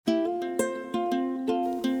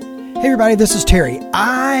Hey everybody, this is Terry.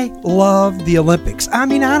 I love the Olympics. I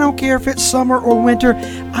don't care if it's summer or winter.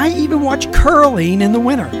 I even watch curling in the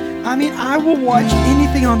winter. I will watch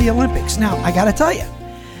anything on the Olympics. Now, I got to tell you,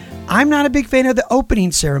 I'm not a big fan of the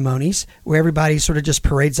opening ceremonies where everybody sort of just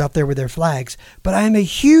parades out there with their flags, but I am a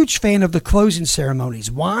huge fan of the closing ceremonies.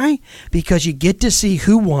 Why? Because you get to see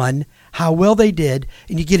who won, how well they did,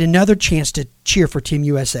 and you get another chance to cheer for Team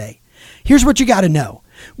USA. Here's what you got to know.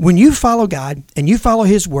 When you follow God and you follow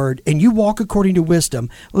His word and you walk according to wisdom,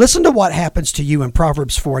 listen to what happens to you in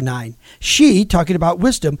Proverbs 4:9. She, talking about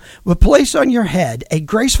wisdom, will place on your head a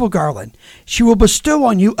graceful garland. She will bestow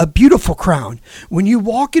on you a beautiful crown. When you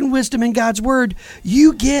walk in wisdom in God's word,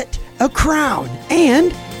 you get a crown.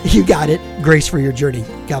 And you got it, grace for your journey.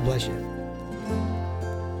 God bless you.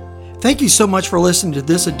 Thank you so much for listening to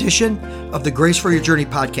this edition of the Grace for Your Journey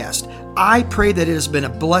podcast. I pray that it has been a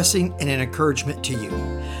blessing and an encouragement to you.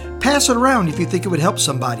 Pass it around if you think it would help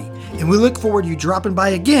somebody. And we look forward to you dropping by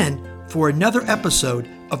again for another episode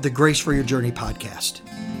of the Grace for Your Journey podcast.